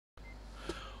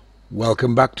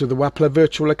Welcome back to the Wappler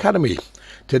Virtual Academy.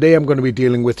 Today I'm going to be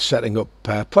dealing with setting up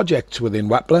projects within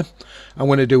Wappler. I'm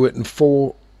going to do it in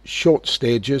 4 short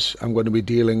stages. I'm going to be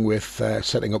dealing with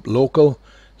setting up local,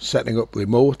 setting up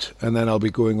remote, and then I'll be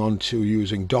going on to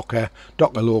using Docker,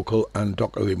 Docker local and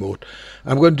Docker remote.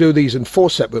 I'm going to do these in 4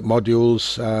 separate modules,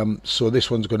 so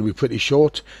this one's going to be pretty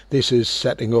short. This is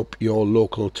setting up your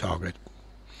local target.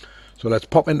 So let's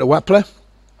pop into Wappler.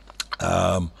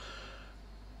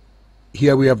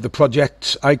 Here we have the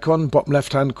project icon, bottom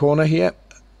left hand corner here.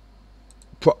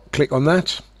 Click on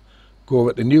that, go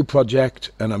over to new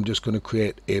project, and I'm just going to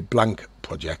create a blank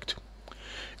project.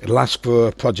 It'll ask for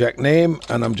a project name,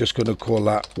 and I'm just going to call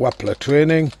that Wappler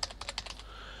Training.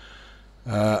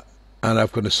 And I'm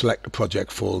going to select the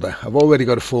project folder. I've already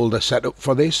got a folder set up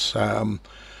for this on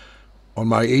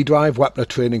my E drive, Wappler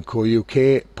Training Core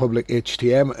UK, public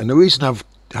HTM. And the reason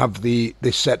I've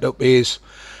this set up is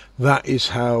that is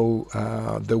how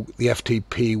the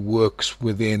FTP works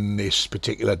within this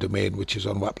particular domain, which is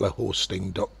on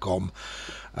wapplerhosting.com.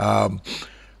 The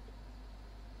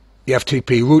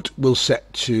FTP route will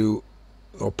set to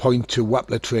or point to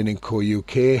Wappler Training Core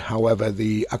UK. However,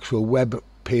 the actual web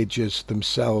pages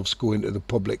themselves go into the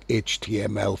public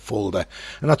HTML folder,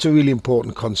 and that's a really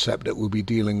important concept that we'll be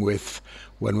dealing with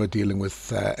when we're dealing with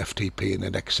FTP in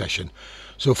the next session.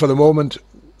 So for the moment,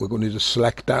 we're going to just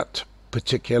select that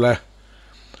particular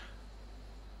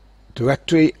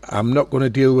directory. I'm not going to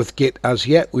deal with Git as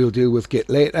yet. We'll deal with Git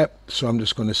later, so I'm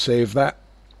just going to save that,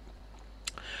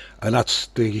 and that's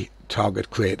the target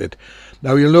created.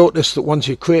 Now you'll notice that once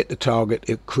you create the target,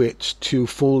 it creates 2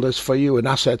 folders for you, an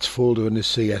assets folder and a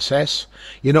CSS.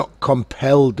 You're not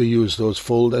compelled to use those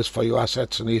folders for your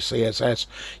assets and your CSS.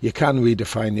 You can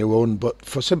redefine your own, but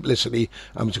for simplicity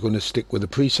I'm just going to stick with the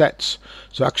presets.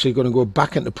 So actually going to go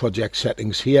back into project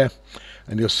settings here,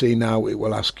 and you'll see now it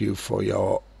will ask you for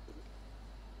your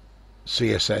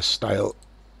CSS style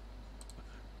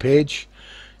page.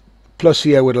 Plus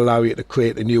here would allow you to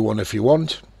create a new one if you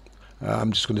want.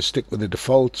 I'm just going to stick with the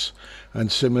defaults,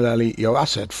 and similarly your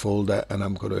asset folder, and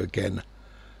I'm going to again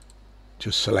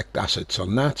just select assets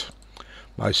on that.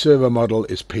 My server model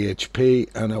is PHP,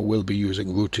 and I will be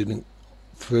using routing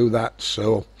through that.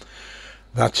 So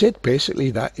that's it. Basically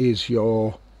that is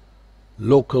your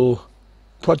local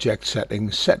project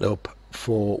settings set up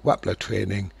for Wappler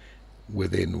Training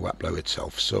within Wappler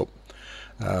itself. So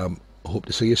hope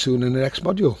to see you soon in the next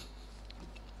module.